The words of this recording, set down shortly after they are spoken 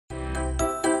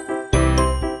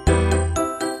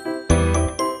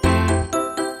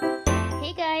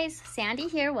Sandy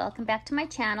here. Welcome back to my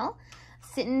channel.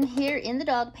 Sitting here in the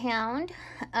dog pound,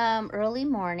 early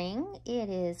morning. It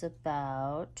is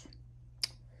about,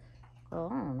 oh,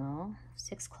 I don't know,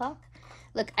 6 o'clock.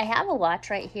 Look, I have a watch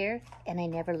right here, and I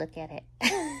never look at it.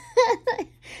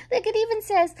 Look, it even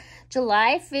says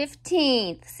July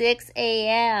 15th, 6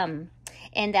 a.m.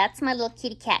 And that's my little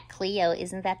kitty cat, Cleo.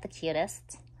 Isn't that the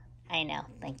cutest? I know.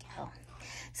 Thank you.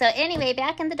 So anyway,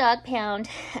 back in the dog pound,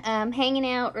 hanging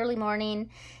out early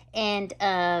morning. And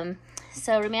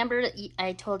so remember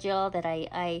I told y'all that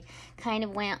I kind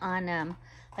of went on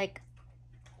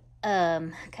kind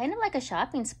of like a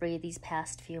shopping spree these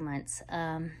past few months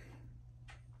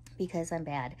because I'm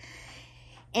bad.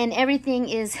 And everything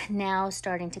is now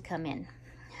starting to come in.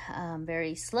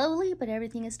 Very slowly, but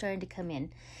everything is starting to come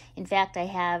in. In fact, I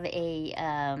have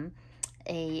a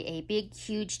big,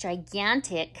 huge,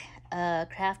 gigantic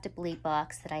Craftably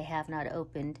box that I have not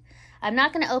opened. I'm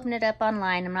not going to open it up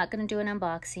online. I'm not going to do an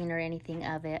unboxing or anything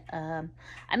of it. I'm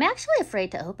actually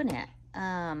afraid to open it.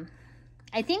 I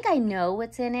think I know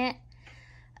what's in it,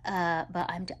 but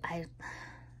I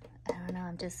don't know.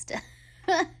 I'm just,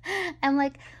 I'm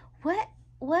like, what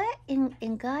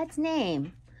in God's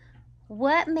name?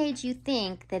 What made you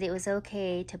think that it was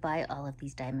okay to buy all of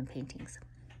these diamond paintings?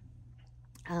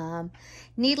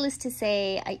 Needless to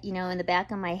say, in the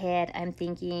back of my head, I'm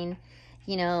thinking,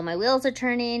 my wheels are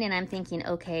turning, and I'm thinking,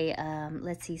 okay,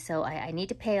 let's see. So I need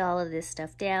to pay all of this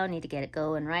stuff down, need to get it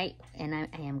going right, and I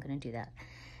am going to do that.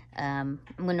 I'm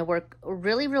going to work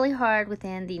really, really hard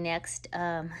within the next,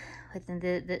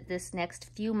 this next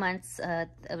few months of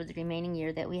the remaining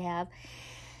year that we have,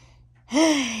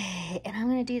 and I'm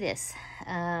going to do this.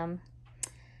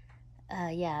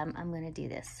 Yeah, I'm going to do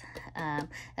this.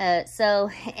 So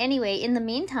anyway, in the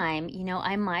meantime,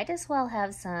 I might as well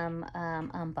have some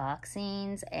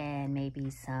unboxings and maybe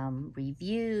some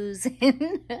reviews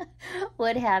and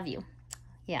what have you.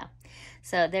 Yeah,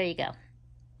 so there you go.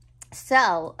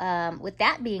 So with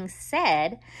that being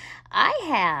said, I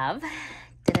have,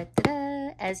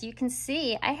 as you can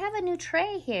see, I have a new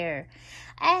tray here.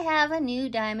 I have a new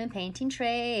diamond painting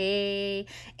tray,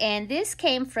 and this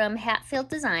came from Hatfield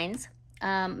Designs.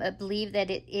 I believe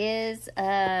that it is,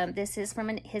 this is from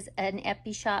an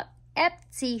Etsy shop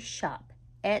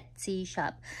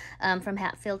from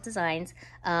Hatfield Designs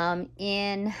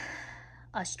in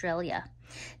Australia.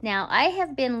 Now, I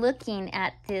have been looking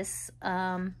at this,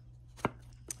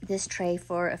 this tray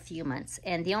for a few months,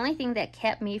 and the only thing that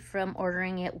kept me from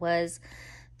ordering it was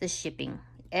the shipping.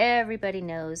 Everybody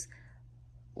knows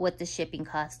what the shipping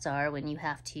costs are when you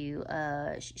have to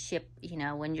ship,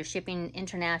 when you're shipping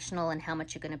international, and how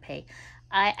much you're going to pay.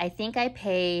 I think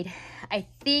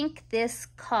this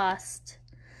cost,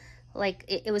 like,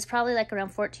 it was probably like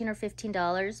around $14 or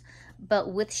 $15,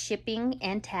 but with shipping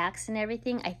and tax and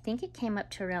everything, I think it came up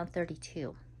to around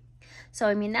 $32. So,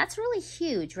 I mean, that's really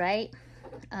huge, right?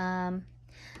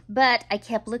 But I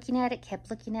kept looking at it,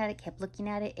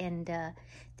 and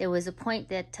there was a point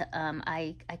that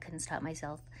I couldn't stop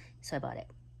myself, so I bought it.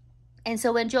 And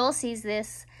so when Joel sees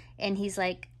this, and he's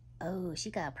like, "Oh, she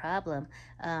got a problem,"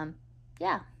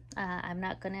 yeah, I'm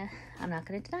not gonna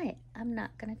deny it. I'm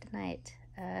not gonna deny it.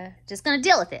 Just gonna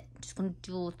deal with it. Just gonna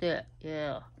deal with it.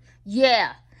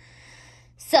 Yeah.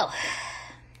 So,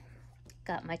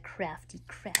 got my crafty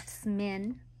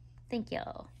craftsmen. Thank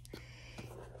y'all.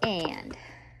 And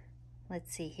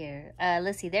let's see here.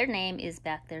 Let's see, their name is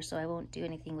back there, so I won't do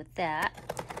anything with that.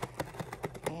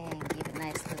 And give it a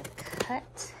nice little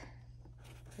cut.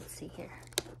 Let's see here.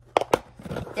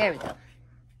 There we go.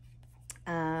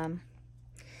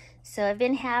 So I've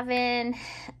been having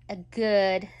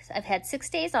I've had 6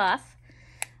 days off.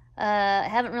 I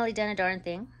haven't really done a darn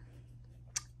thing.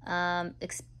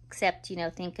 Except,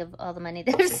 think of all the money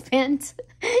that I've spent.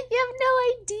 You have no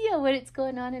idea what's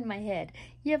going on in my head.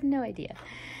 You have no idea.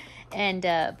 And,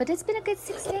 but it's been a good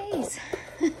 6 days.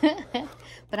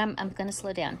 But I'm going to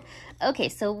slow down. Okay,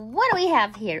 so what do we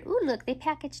have here? Ooh, look, they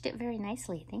packaged it very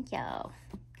nicely. Thank y'all.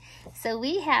 So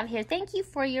we have here, thank you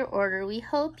for your order. We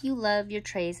hope you love your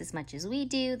trays as much as we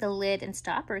do. The lid and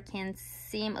stopper can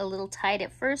seem a little tight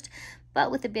at first,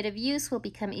 but with a bit of use will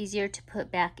become easier to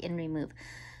put back and remove.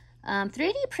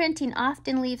 3D printing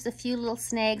often leaves a few little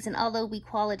snags, and although we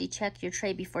quality check your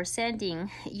tray before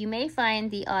sending, you may find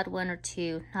the odd one or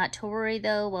two. Not to worry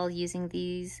though, while using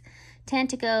these tend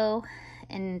to go,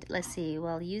 and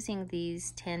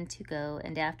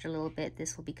after a little bit,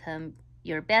 this will become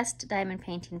your best diamond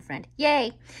painting friend.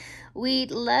 Yay!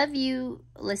 We'd love you,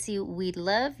 we'd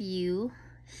love you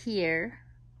hear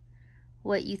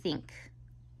what you think.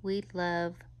 We'd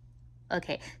love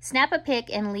Okay, snap a pic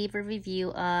and leave a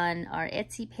review on our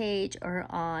Etsy page or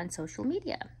on social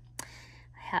media.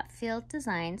 Hatfield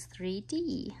Designs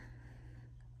 3D.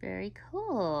 Very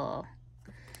cool.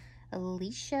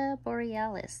 Alicia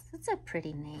Borealis. That's a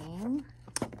pretty name.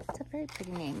 It's a very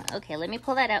pretty name. Okay, let me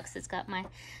pull that out because it's got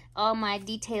all my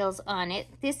details on it.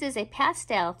 This is a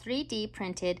pastel 3D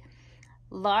printed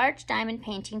large diamond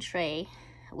painting tray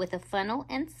with a funnel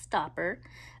and stopper.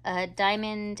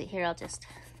 Diamond, here I'll just,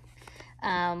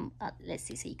 let's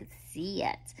see so you can see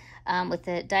it. With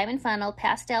a diamond funnel,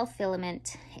 pastel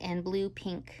filament, and blue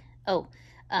pink. Oh,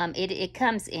 it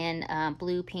comes in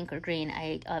blue, pink, or green.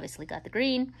 I obviously got the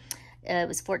green. It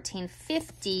was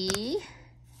 $14.50.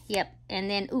 Yep, and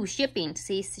then shipping.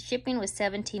 See, shipping was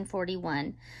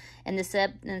 $17.41, and the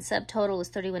subtotal was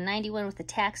 $31.91 with a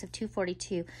tax of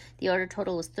 $2.42. The order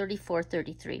total was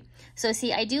 $34.33. So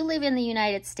see, I do live in the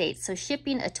United States, so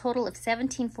shipping a total of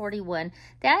 $17.41.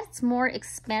 That's more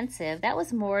expensive. That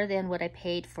was more than what I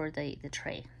paid for the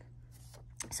tray.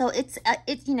 So it's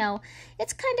you know,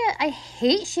 it's kind of, I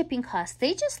hate shipping costs.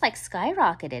 They just like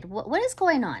skyrocketed. What is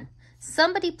going on?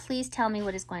 Somebody please tell me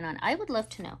what is going on. I would love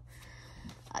to know.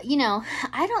 You know,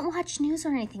 I don't watch news or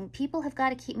anything. People have got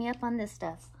to keep me up on this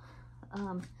stuff.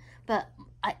 But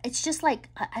it's just like,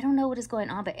 I don't know what is going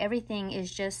on, but everything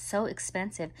is just so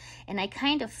expensive. And I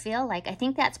kind of feel like, I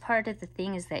think that's part of the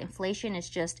thing, is that inflation is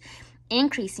just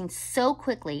increasing so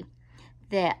quickly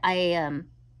that I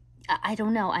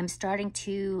don't know, I'm starting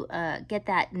to get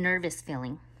that nervous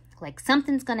feeling. Like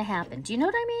something's going to happen. Do you know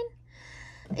what I mean?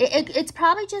 It's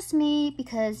probably just me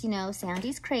because, you know,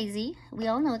 Sandy's crazy. We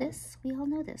all know this. We all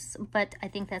know this. But I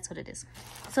think that's what it is.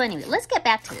 So anyway, let's get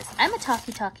back to this. I'm a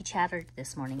talky chatter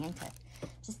this morning, ain't I?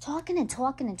 Just talking and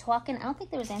talking and talking. I don't think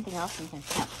there was anything else in here.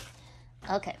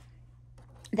 No. Okay.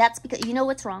 That's because, you know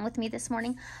what's wrong with me this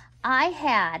morning? I've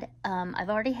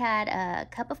already had a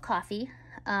cup of coffee,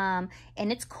 and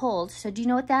it's cold. So do you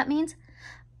know what that means?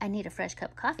 I need a fresh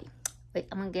cup of coffee. Wait,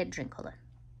 I'm going to get a drink. Hold on.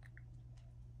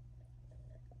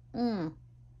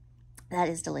 That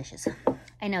is delicious.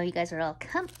 I know you guys are all,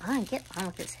 come on, get on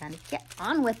with it, Sandy. Get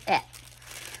on with it.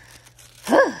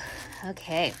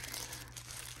 Okay.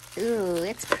 Ooh,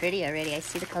 it's pretty already. I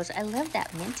see the colors. I love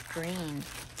that mint green.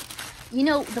 You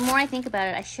know, the more I think about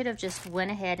it, I should have just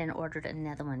went ahead and ordered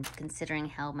another one, considering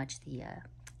how much the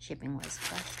shipping was.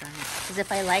 Gosh darn it. Because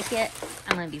if I like it,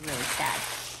 I'm going to be really sad.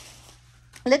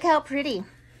 Look how pretty.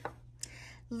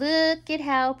 Look at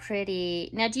how pretty.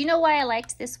 Now, do you know why I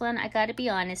liked this one? I got to be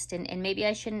honest, and maybe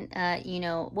I shouldn't, you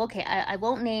know, okay, I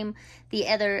won't name the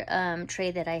other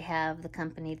tray that I have, the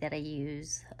company that I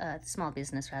use, small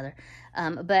business rather,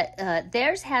 but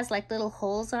theirs has like little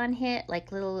holes on it,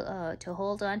 like little to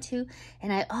hold on to,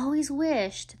 and I always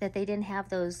wished that they didn't have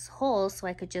those holes so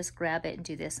I could just grab it and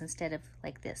do this instead of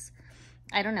like this.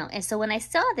 I don't know. And so when I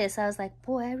saw this, I was like,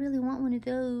 boy, I really want one of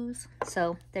those.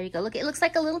 So there you go. Look, it looks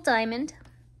like a little diamond.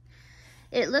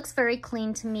 It looks very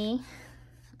clean to me.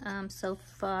 So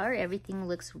far, everything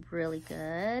looks really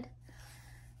good.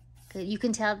 You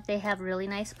can tell that they have really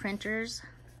nice printers.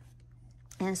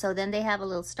 And so then they have a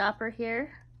little stopper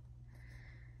here.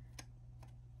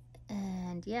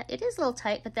 And yeah, it is a little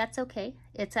tight, but that's okay.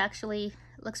 It's actually,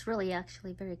 looks really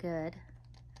actually very good.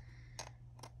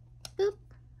 Boop.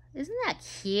 Isn't that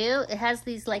cute? It has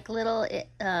these like little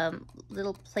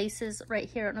little places right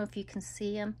here. I don't know if you can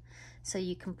see them. So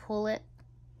you can pull it.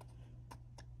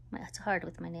 It's hard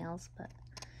with my nails, but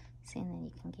see, and then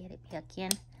you can get it back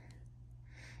in.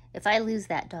 If I lose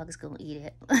that, dog's gonna eat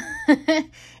it.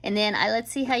 And then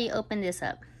let's see how you open this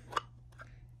up.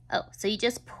 Oh, so you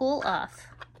just pull off.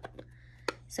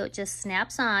 So it just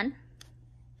snaps on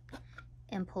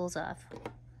and pulls off.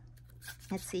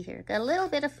 Let's see here. Got a little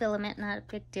bit of filament, not a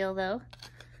big deal though.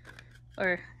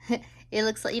 Or it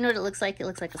looks like, you know what it looks like? It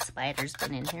looks like a spider's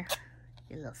been in here.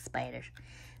 A little spider.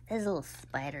 There's a little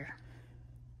spider.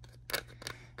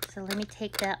 So let me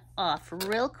take that off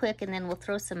real quick, and then we'll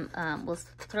throw some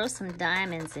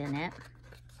diamonds in it.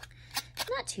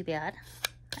 Not too bad.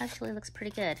 Actually looks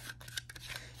pretty good.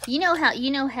 You know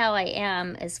how I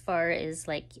am as far as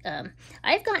like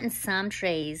I've gotten some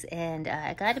trays, and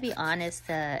I got to be honest,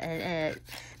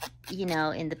 you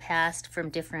know, in the past from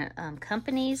different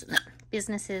companies,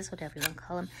 businesses, whatever you want to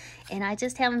call them, and I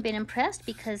just haven't been impressed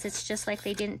because it's just like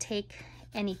they didn't take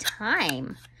any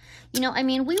time. You know, I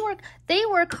mean, they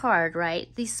work hard, right?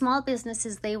 These small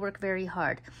businesses, they work very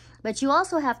hard. But you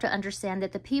also have to understand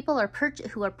that the people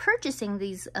who are purchasing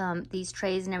these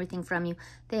trays and everything from you,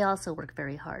 they also work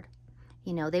very hard.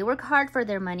 You know, they work hard for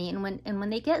their money, and when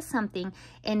they get something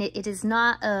and it is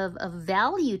not of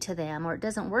value to them, or it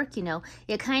doesn't work, you know,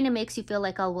 it kind of makes you feel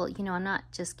like, oh, well, you know, I'm not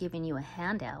just giving you a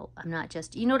handout. I'm not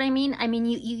just, you know what I mean? I mean,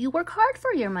 you work hard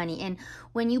for your money, and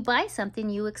when you buy something,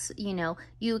 you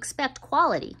expect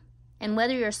quality. And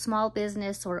whether you're a small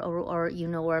business or you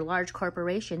know, or a large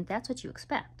corporation, that's what you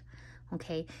expect.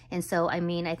 Okay, and so, I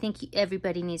mean, I think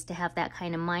everybody needs to have that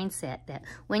kind of mindset that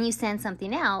when you send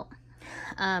something out,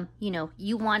 you know,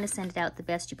 you want to send it out the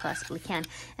best you possibly can.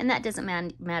 And that doesn't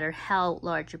matter how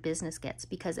large your business gets,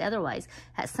 because otherwise,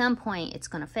 at some point, it's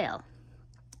going to fail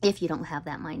if you don't have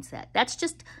that mindset. That's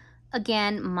just,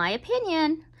 again, my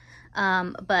opinion.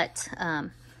 But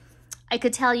I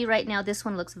could tell you right now, this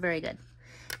one looks very good.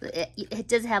 It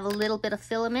does have a little bit of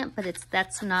filament, but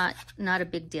that's not a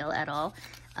big deal at all.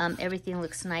 Everything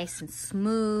looks nice and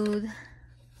smooth.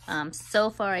 So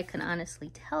far, I can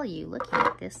honestly tell you, looking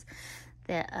at this,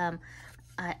 that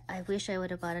I wish I would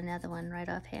have bought another one right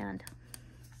offhand.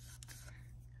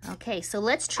 Okay, so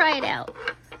let's try it out.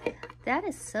 That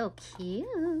is so cute.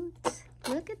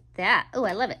 Look at that. Oh,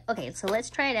 I love it. Okay, so let's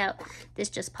try it out. This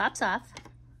just pops off.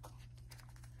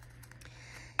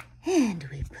 And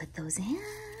we put those in.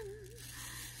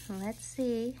 Let's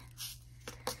see.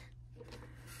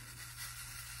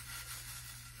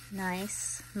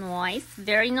 Nice, nice,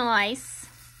 very nice.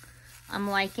 I'm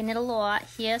liking it a lot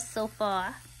here so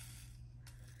far.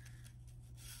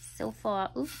 So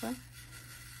far, ooh,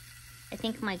 I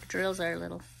think my drills are a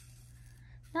little,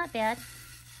 not bad.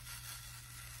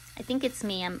 I think it's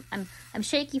me. I'm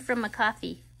shaky from my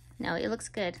coffee. No, it looks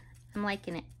good. I'm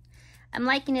liking it. I'm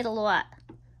liking it a lot.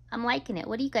 I'm liking it.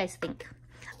 What do you guys think?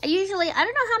 I don't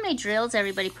know how many drills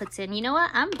everybody puts in. You know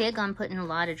what? I'm big on putting a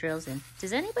lot of drills in.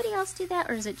 Does anybody else do that,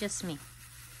 or is it just me?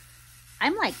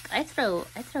 I'm like, I throw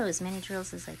as many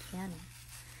drills as I can.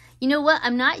 You know what?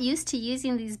 I'm not used to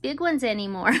using these big ones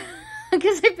anymore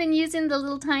because I've been using the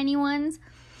little tiny ones.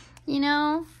 You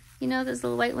know those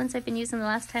little white ones I've been using the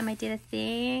last time I did a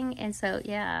thing. And so,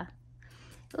 yeah.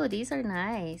 Oh, these are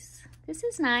nice. This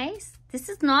is nice. This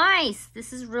is nice.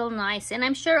 This is real nice. And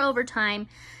I'm sure over time,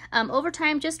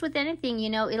 just with anything, you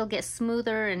know, it'll get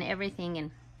smoother and everything.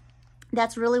 And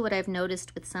that's really what I've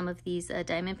noticed with some of these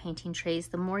diamond painting trays.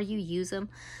 The more you use them,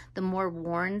 the more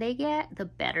worn they get, the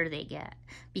better they get.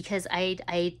 Because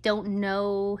I don't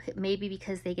know, maybe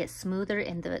because they get smoother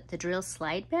and the drills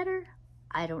slide better.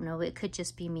 I don't know. It could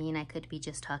just be me, and I could be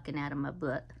just talking out of my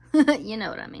butt. You know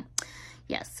what I mean?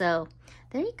 Yeah, so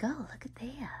there you go. Look at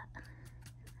that.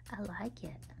 I like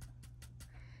it.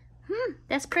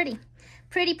 That's pretty.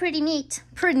 Pretty neat.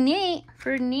 Pretty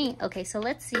neat. Okay, so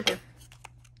let's see here.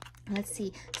 Let's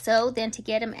see. So then to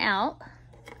get them out,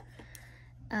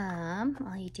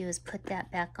 all you do is put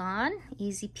that back on.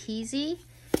 Easy peasy.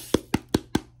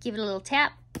 Give it a little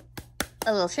tap,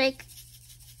 a little shake,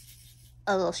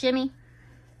 a little shimmy.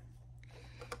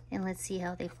 And let's see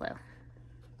how they flow.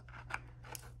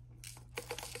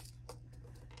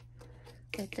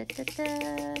 Da, da, da,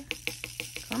 da.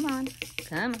 Come on.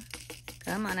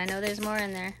 Come on. I know there's more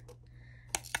in there.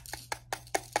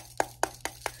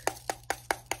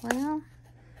 Well,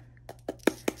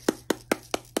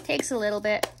 takes a little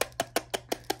bit.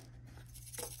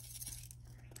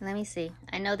 Let me see.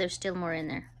 I know there's still more in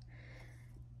there.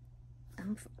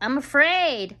 I'm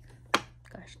afraid.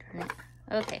 Gosh darn it.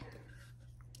 Okay.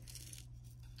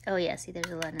 Oh yeah, see,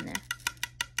 there's a lot in there.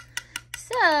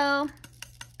 So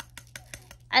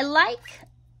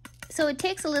so it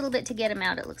takes a little bit to get them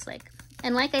out, it looks like.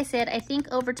 And like I said, I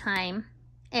think over time,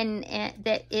 and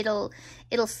that it'll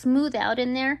smooth out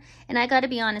in there. And I got to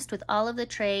be honest, with all of the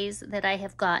trays that I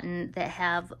have gotten that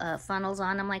have funnels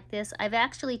on them like this, I've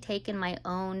actually taken my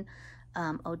own,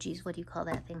 oh geez, what do you call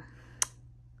that thing?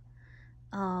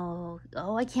 Oh,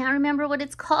 I can't remember what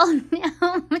it's called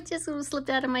now. It just slipped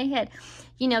out of my head.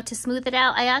 You know, to smooth it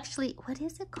out, I actually, what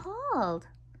is it called?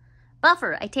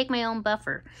 Buffer. I take my own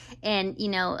buffer. And, you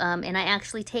know, and I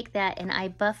actually take that and I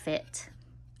buff it.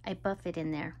 I buff it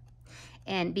in there.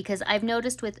 And because I've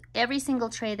noticed with every single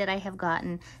tray that I have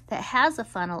gotten that has a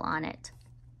funnel on it,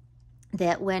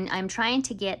 that when I'm trying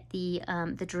to get the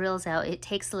drills out, it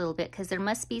takes a little bit because there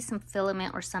must be some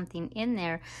filament or something in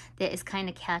there that is kind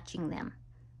of catching them.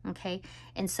 Okay,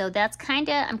 and so that's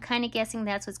I'm kind of guessing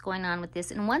that's what's going on with this.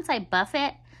 And once I buff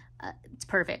it, it's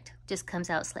perfect. Just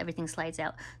comes out, everything slides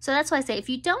out. So that's why I say if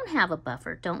you don't have a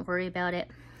buffer, don't worry about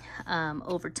it.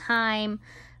 Over time,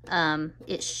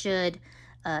 it should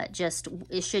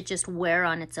just wear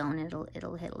on its own.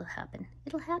 It'll happen.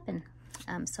 It'll happen.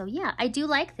 So yeah, I do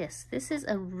like this. This is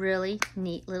a really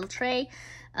neat little tray.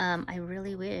 I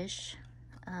really wish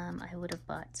I would have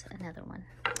bought another one.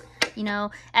 You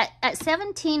know, at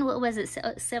 17, what was it?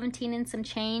 17 and some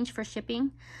change for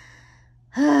shipping.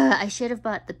 I should have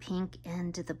bought the pink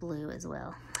and the blue as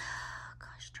well.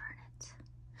 Gosh darn it.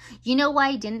 You know why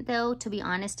I didn't though, to be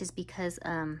honest, is because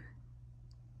I'm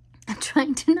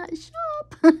trying to not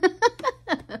shop.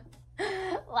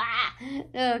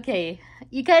 Okay,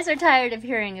 you guys are tired of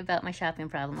hearing about my shopping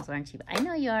problems, aren't you? I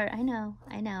know you are. I know.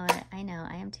 I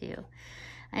am too.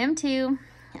 I am too.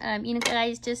 You know,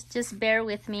 guys, just bear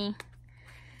with me.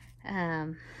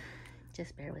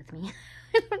 Just bear with me.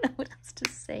 I don't know what else to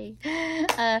say.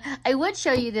 I would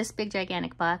show you this big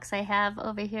gigantic box I have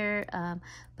over here,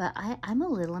 but I'm a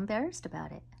little embarrassed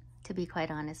about it, to be quite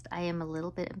honest. I am a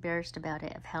little bit embarrassed about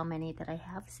it, of how many that I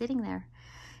have sitting there.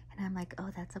 And I'm like, oh,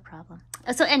 that's a problem.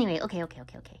 So anyway, okay.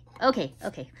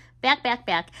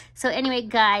 Back. So anyway,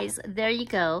 guys, there you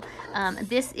go.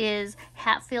 This is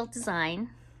Hatfield Design.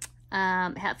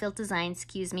 Hatfield Design,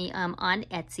 excuse me, on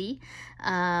Etsy.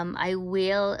 I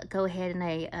will go ahead and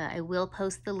I will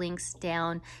post the links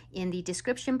down in the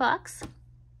description box.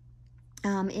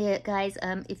 Guys,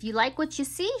 if you like what you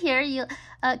see here, you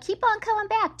keep on coming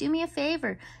back. Do me a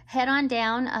favor, head on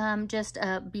down just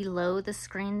below the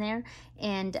screen there,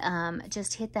 and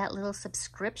just hit that little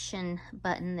subscription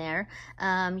button there.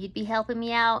 You'd be helping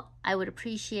me out. I would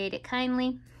appreciate it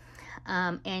kindly.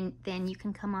 And then you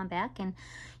can come on back, and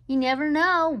you never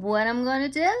know what I'm gonna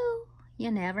do. You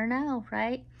never know,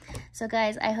 right? So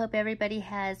guys, I hope everybody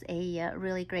has a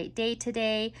really great day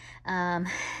today.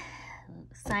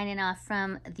 Signing off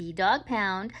from the Dog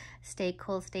Pound. Stay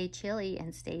cool, stay chilly,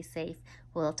 and stay safe.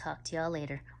 We'll talk to y'all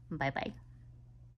later. Bye-bye.